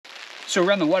So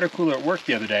around the water cooler at work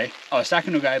the other day, I was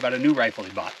talking to a guy about a new rifle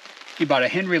he bought. He bought a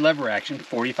Henry lever action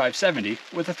 4570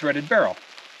 with a threaded barrel.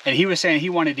 And he was saying he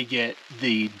wanted to get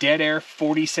the Dead Air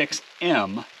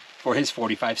 46M for his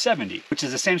 4570, which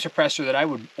is the same suppressor that I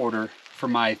would order for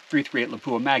my 338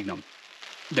 Lapua Magnum.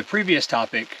 The previous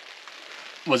topic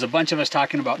was a bunch of us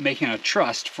talking about making a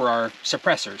trust for our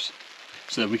suppressors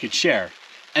so that we could share.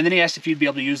 And then he asked if you'd be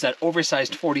able to use that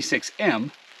oversized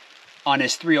 46M on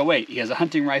his 308. He has a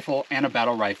hunting rifle and a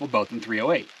battle rifle, both in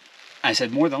 308. I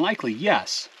said, more than likely,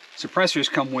 yes. Suppressors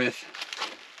come with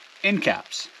end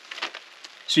caps.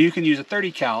 So you can use a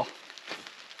 30 cal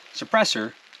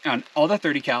suppressor on all the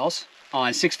 30 cals,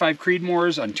 on 6.5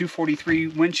 Creedmoors, on 243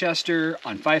 Winchester,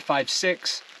 on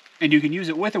 5.56, and you can use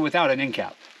it with or without an end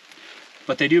cap.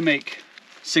 But they do make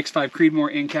 6.5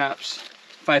 Creedmoor end caps,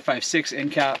 5.56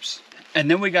 end caps. And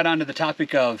then we got onto the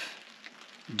topic of,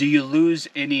 do you lose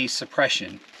any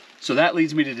suppression? So that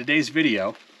leads me to today's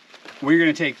video. We're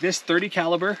gonna take this 30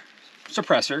 caliber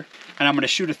suppressor and I'm gonna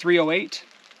shoot a 308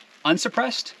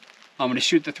 unsuppressed. I'm gonna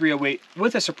shoot the 308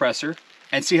 with a suppressor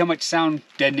and see how much sound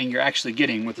deadening you're actually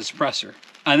getting with the suppressor.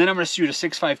 And then I'm gonna shoot a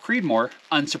 6.5 Creedmoor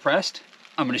unsuppressed.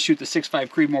 I'm gonna shoot the 6.5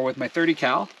 Creedmoor with my 30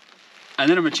 cal. And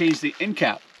then I'm gonna change the end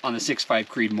cap on the 6.5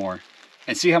 Creedmoor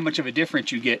and see how much of a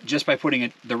difference you get just by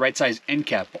putting the right size end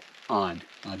cap on.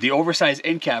 The oversized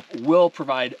end cap will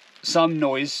provide some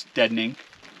noise deadening,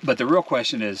 but the real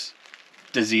question is,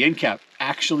 does the end cap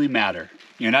actually matter?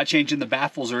 You're not changing the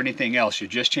baffles or anything else, you're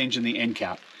just changing the end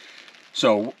cap.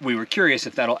 So we were curious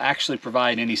if that'll actually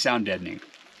provide any sound deadening.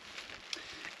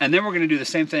 And then we're gonna do the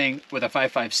same thing with a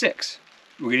 5.56.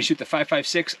 We're gonna shoot the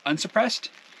 5.56 unsuppressed.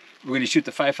 We're gonna shoot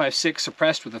the 5.56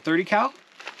 suppressed with a 30 cal,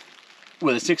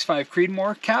 with a 6.5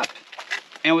 Creedmoor cap,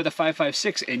 and with a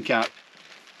 5.56 end cap.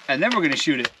 And then we're gonna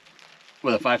shoot it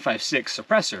with a 5.56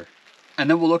 suppressor. And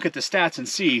then we'll look at the stats and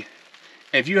see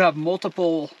if you have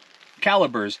multiple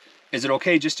calibers, is it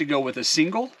okay just to go with a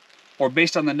single? Or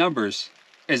based on the numbers,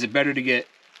 is it better to get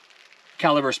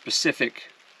caliber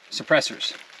specific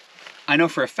suppressors? I know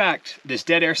for a fact this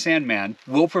Dead Air Sandman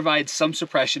will provide some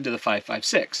suppression to the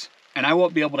 5.56. And I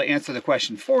won't be able to answer the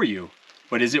question for you,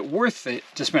 but is it worth it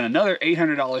to spend another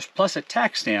 $800 plus a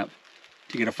tax stamp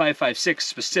to get a 5.56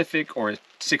 specific or a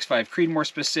 6.5 Creedmoor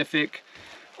specific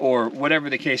or whatever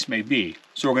the case may be?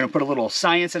 So we're going to put a little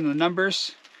science into the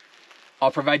numbers. I'll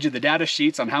provide you the data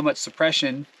sheets on how much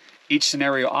suppression each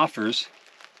scenario offers.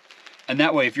 And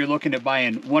that way, if you're looking at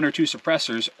buying 1 or 2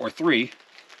 suppressors or 3,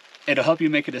 it'll help you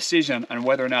make a decision on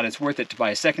whether or not it's worth it to buy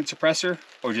a second suppressor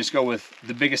or just go with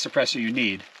the biggest suppressor you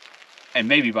need and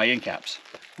maybe buy end caps.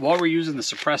 While we're using the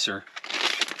suppressor,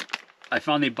 I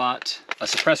finally bought a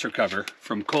suppressor cover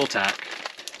from Coltac.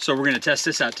 So we're gonna test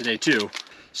this out today too.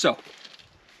 So,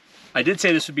 I did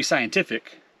say this would be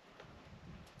scientific.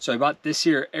 So I bought this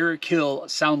here Eric Hill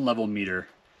sound level meter.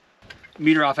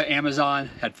 Meter off of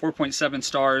Amazon, had 4.7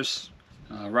 stars,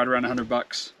 right around 100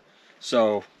 bucks.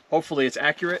 So hopefully it's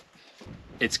accurate.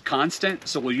 It's constant,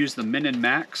 so we'll use the min and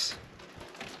max,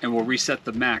 and we'll reset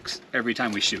the max every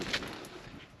time we shoot.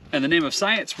 In the name of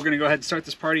science, we're gonna go ahead and start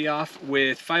this party off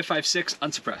with 5.56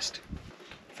 unsuppressed.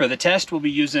 For the test, we'll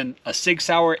be using a Sig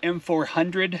Sauer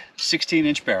M400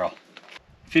 16-inch barrel.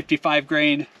 55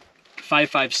 grain,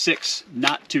 5.56,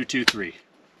 not 223.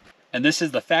 And this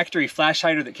is the factory flash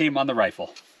hider that came on the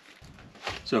rifle.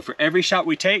 So for every shot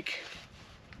we take,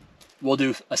 we'll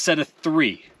do a set of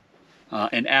 3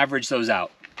 and average those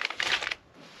out.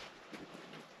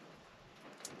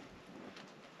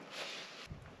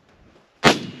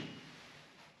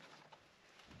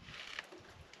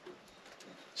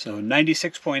 So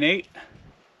 96.8.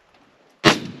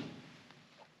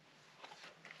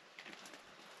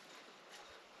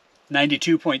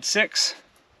 92.6.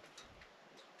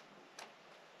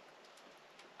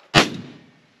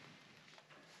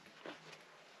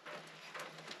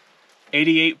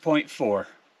 88.4.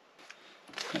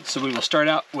 So we will start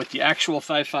out with the actual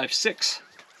 5.56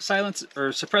 silence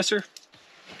or suppressor.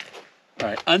 All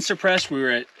right, unsuppressed, we were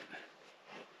at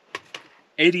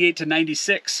 88 to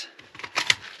 96.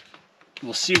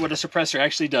 We'll see what a suppressor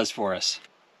actually does for us.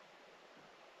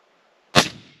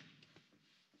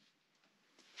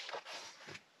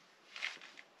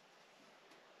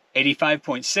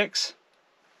 $85.6.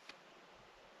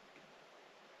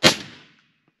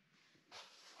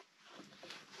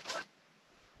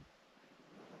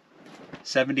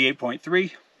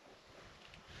 78.3.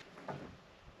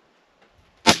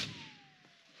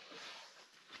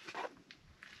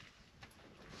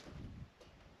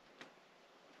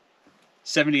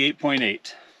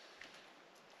 78.8.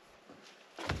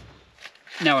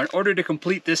 Now, in order to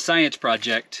complete this science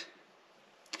project,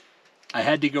 I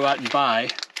had to go out and buy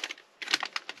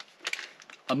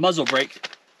a muzzle brake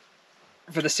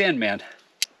for the Sandman.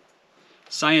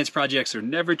 Science projects are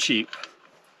never cheap.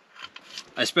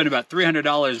 I spent about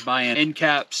 $300 buying end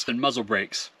caps and muzzle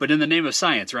brakes, but in the name of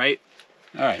science, right?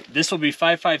 All right, this will be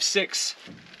 5.56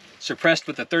 suppressed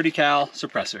with a 30 cal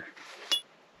suppressor.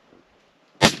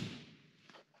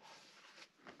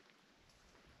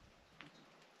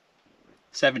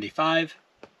 $75.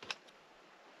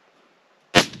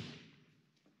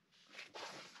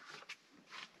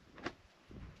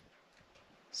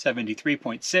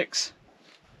 $73.6.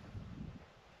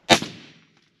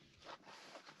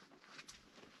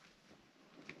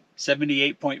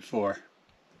 $78.4.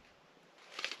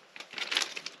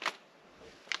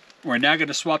 We're now going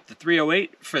to swap the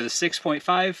 308 for the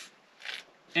 6.5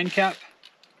 end cap.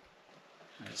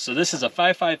 So this is a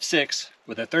 5.56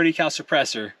 with a 30 cal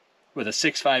suppressor with a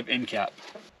 6.5 end cap.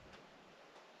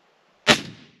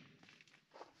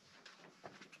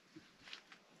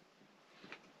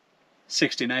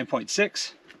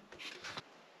 $69.6.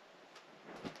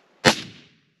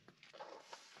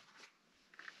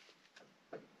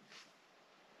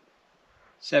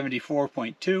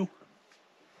 $74.2.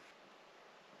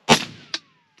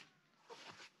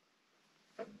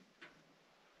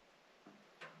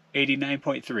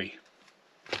 $89.3.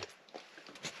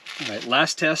 All right,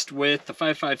 last test with the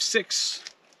 5.56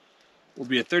 will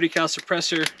be a 30 cal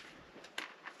suppressor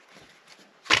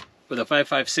with a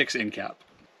 5.56 end cap.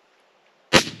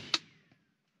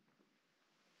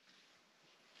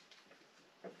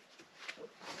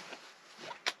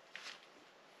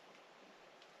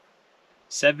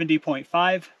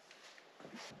 $70.5.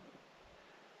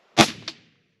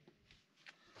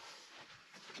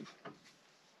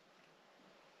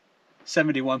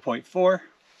 $71.4.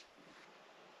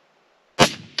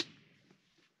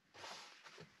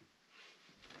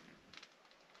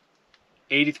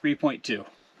 $83.2.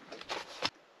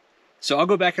 So I'll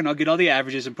go back and I'll get all the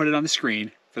averages and put it on the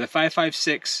screen for the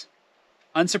 5.56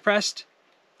 unsuppressed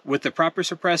with the proper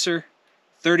suppressor,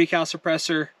 30 cal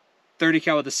suppressor, 30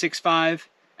 cal with a 6.5,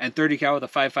 and 30 cal with a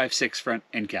 5.56 front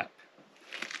end cap.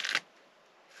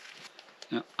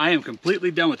 Now, I am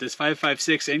completely done with this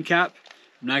 5.56 end cap.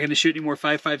 I'm not going to shoot any more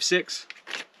 5.56.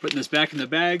 Putting this back in the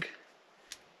bag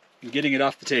and getting it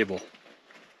off the table.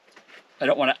 I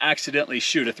don't want to accidentally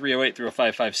shoot a 308 through a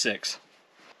 5.56.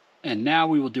 And now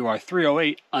we will do our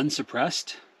 308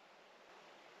 unsuppressed.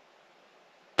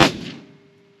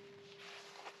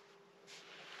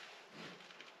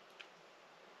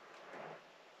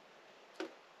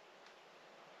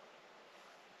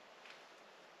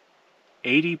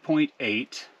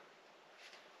 $80.8.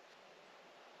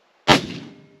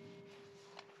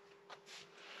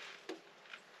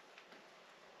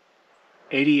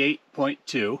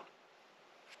 $88.2.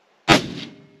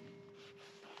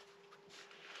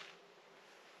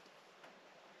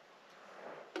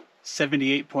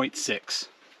 $78.6.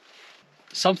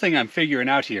 Something I'm figuring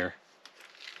out here.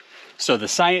 So the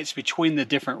science between the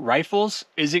different rifles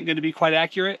isn't going to be quite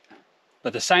accurate,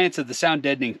 but the science of the sound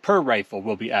deadening per rifle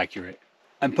will be accurate.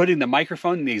 I'm putting the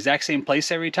microphone in the exact same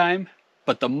place every time,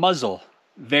 but the muzzle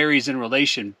varies in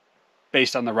relation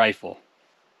based on the rifle.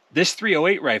 This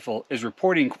 308 rifle is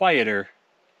reporting quieter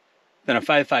than a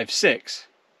 5.56,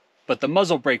 but the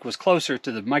muzzle brake was closer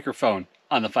to the microphone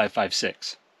on the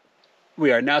 5.56.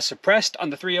 We are now suppressed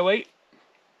on the 308.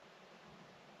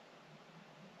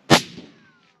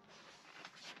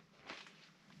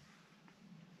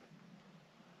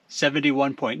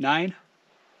 $71.9.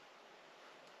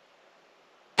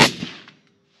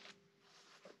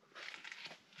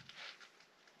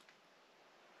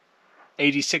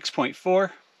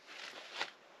 $86.4.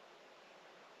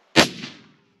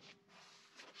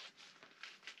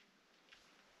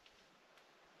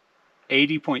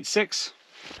 $80.6.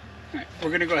 All right,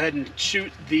 we're gonna go ahead and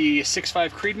shoot the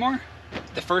 6.5 Creedmoor.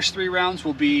 The first 3 rounds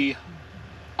will be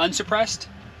unsuppressed.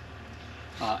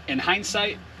 In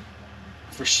hindsight,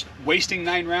 for wasting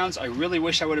 9 rounds, I really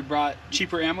wish I would have brought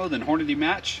cheaper ammo than Hornady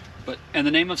Match, but in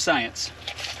the name of science.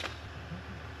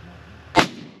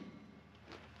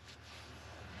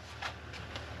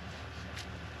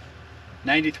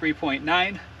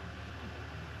 $93.9.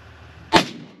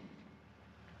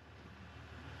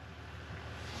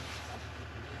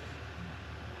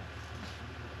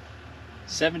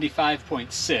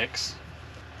 $75.6.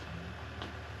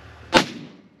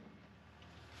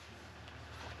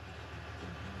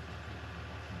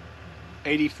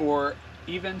 $84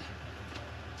 even.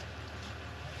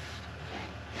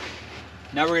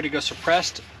 Now we're going to go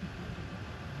suppressed.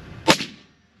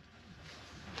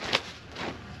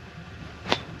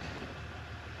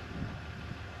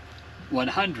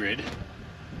 100.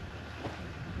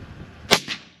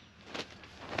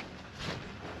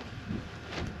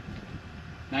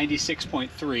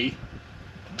 96.3.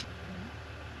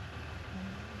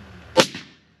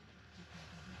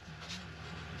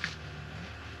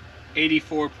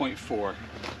 84.4.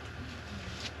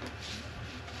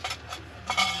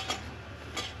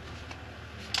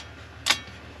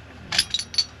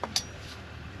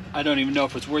 I don't even know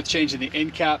if it's worth changing the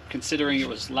end cap, considering it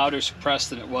was louder suppressed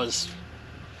than it was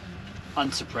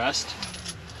unsuppressed.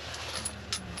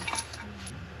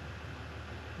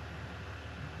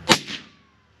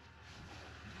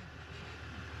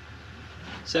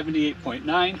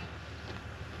 $78.9.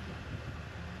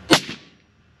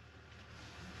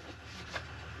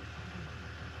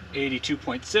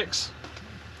 82.6.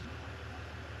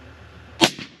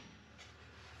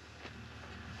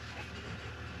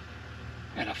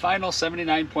 And a final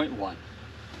 79.1.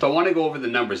 So I want to go over the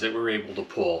numbers that we were able to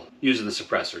pull using the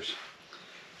suppressors.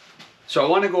 So I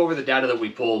want to go over the data that we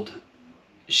pulled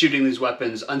shooting these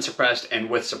weapons unsuppressed and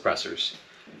with suppressors.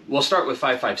 We'll start with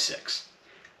 5.56.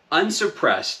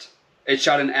 Unsuppressed, it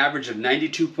shot an average of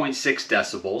 92.6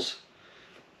 decibels.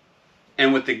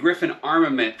 And with the Griffin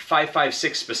Armament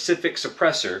 5.56 specific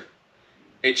suppressor,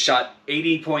 it shot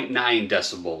 80.9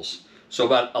 decibels. So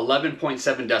about 11.7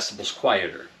 decibels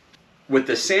quieter. With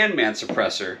the Sandman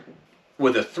suppressor,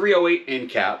 with a 308 end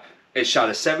cap, it shot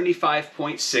a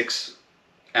 75.6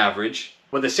 average.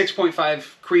 With a 6.5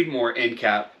 Creedmoor end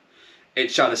cap, it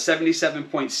shot a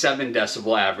 77.7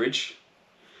 decibel average.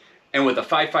 And with a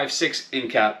 5.56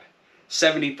 end cap,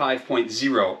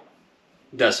 75.0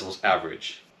 decibels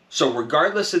average. So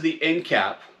regardless of the end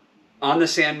cap, on the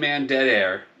Sandman Dead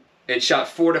Air, it shot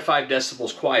 4 to 5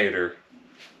 decibels quieter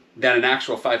than an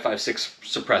actual 5.56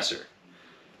 suppressor.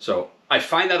 So I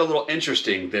find that a little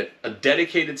interesting that a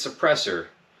dedicated suppressor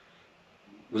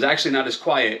was actually not as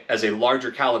quiet as a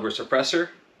larger caliber suppressor.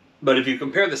 But if you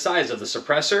compare the size of the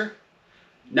suppressor,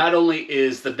 not only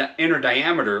is the inner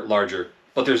diameter larger,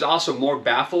 but there's also more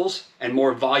baffles and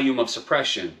more volume of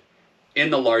suppression in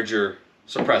the larger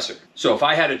suppressor. So if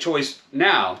I had a choice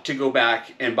now to go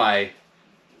back and buy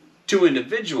two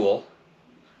individual,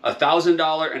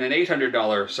 $1,000 and an $800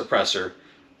 suppressor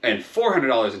and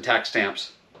 $400 in tax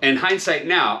stamps, in hindsight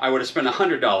now, I would have spent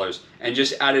 $100 and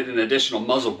just added an additional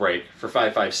muzzle brake for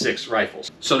 5.56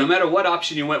 rifles. So no matter what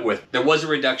option you went with, there was a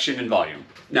reduction in volume.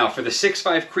 Now for the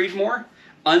 6.5 Creedmoor,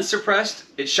 unsuppressed,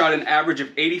 it shot an average of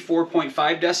 84.5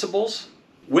 decibels.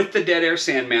 With the Dead Air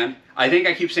Sandman, I think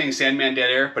I keep saying Sandman Dead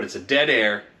Air, but it's a Dead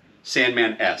Air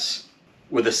Sandman S.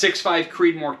 With a 6.5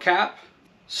 Creedmoor cap,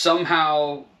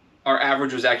 somehow our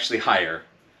average was actually higher.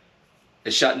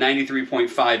 It shot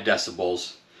 93.5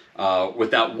 decibels. With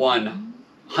that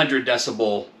 100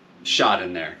 decibel shot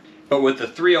in there. But with the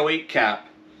 308 cap,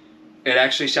 it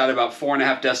actually shot about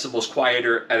 4.5 decibels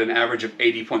quieter at an average of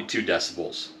 80.2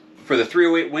 decibels. For the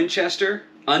 308 Winchester,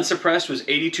 unsuppressed was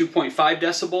 82.5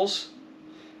 decibels,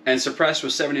 and suppressed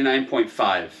was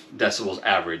 79.5 decibels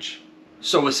average.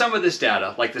 So with some of this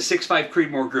data, like the 6.5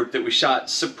 Creedmoor group that we shot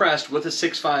suppressed with a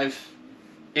 6.5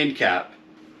 end cap,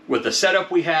 with the setup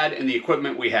we had and the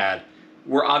equipment we had,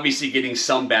 we're obviously getting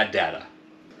some bad data.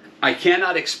 I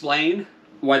cannot explain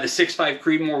why the 6.5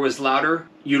 Creedmoor was louder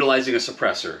utilizing a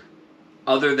suppressor,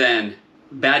 other than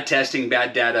bad testing,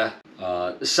 bad data,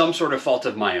 some sort of fault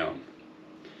of my own.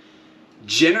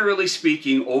 Generally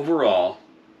speaking, overall,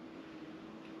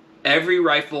 every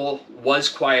rifle was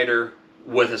quieter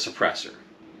with a suppressor.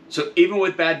 So even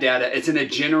with bad data, it's in a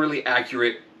generally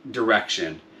accurate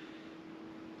direction.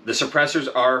 The suppressors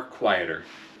are quieter.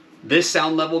 This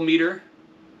sound level meter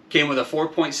came with a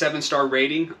 4.7 star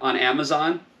rating on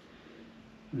Amazon.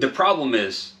 The problem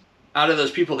is, out of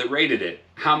those people that rated it,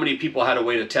 how many people had a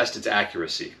way to test its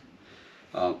accuracy?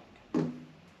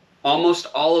 Almost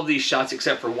all of these shots,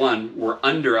 except for one, were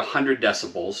under 100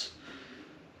 decibels,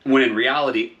 when in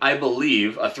reality, I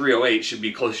believe a 308 should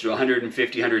be closer to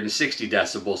 150, 160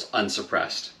 decibels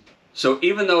unsuppressed. So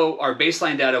even though our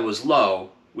baseline data was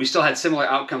low, we still had similar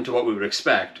outcome to what we would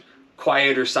expect.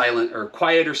 Quieter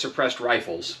suppressed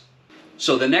rifles.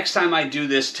 So the next time I do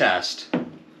this test,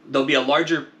 there'll be a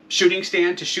larger shooting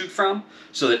stand to shoot from,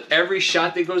 so that every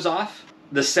shot that goes off,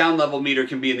 the sound level meter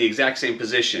can be in the exact same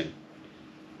position.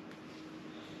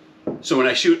 So when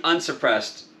I shoot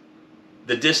unsuppressed,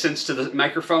 the distance to the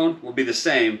microphone will be the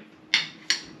same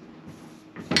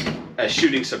as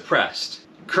shooting suppressed.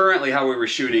 Currently how we were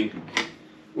shooting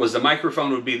was the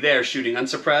microphone would be there shooting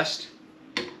unsuppressed,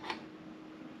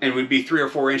 and would be 3 or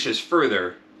 4 inches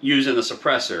further using the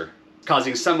suppressor,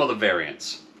 causing some of the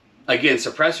variance. Again,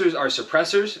 suppressors are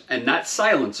suppressors and not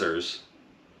silencers.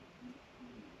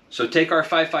 So take our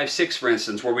 556 for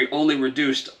instance, where we only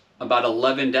reduced about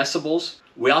 11 decibels.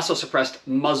 We also suppressed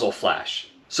muzzle flash.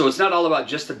 So it's not all about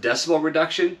just the decibel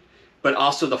reduction, but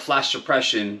also the flash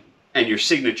suppression and your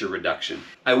signature reduction.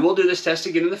 I will do this test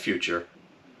again in the future.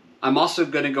 I'm also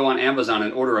going to go on Amazon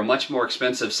and order a much more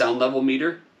expensive sound level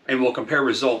meter, and we'll compare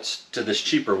results to this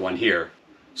cheaper one here.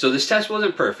 So this test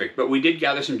wasn't perfect, but we did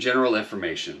gather some general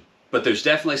information. But there's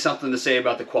definitely something to say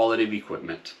about the quality of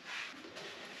equipment.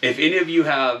 If any of you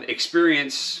have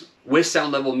experience with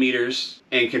sound level meters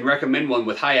and can recommend one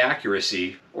with high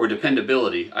accuracy or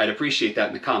dependability, I'd appreciate that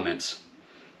in the comments.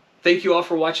 Thank you all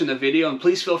for watching the video, and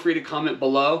please feel free to comment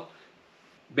below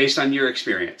based on your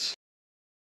experience.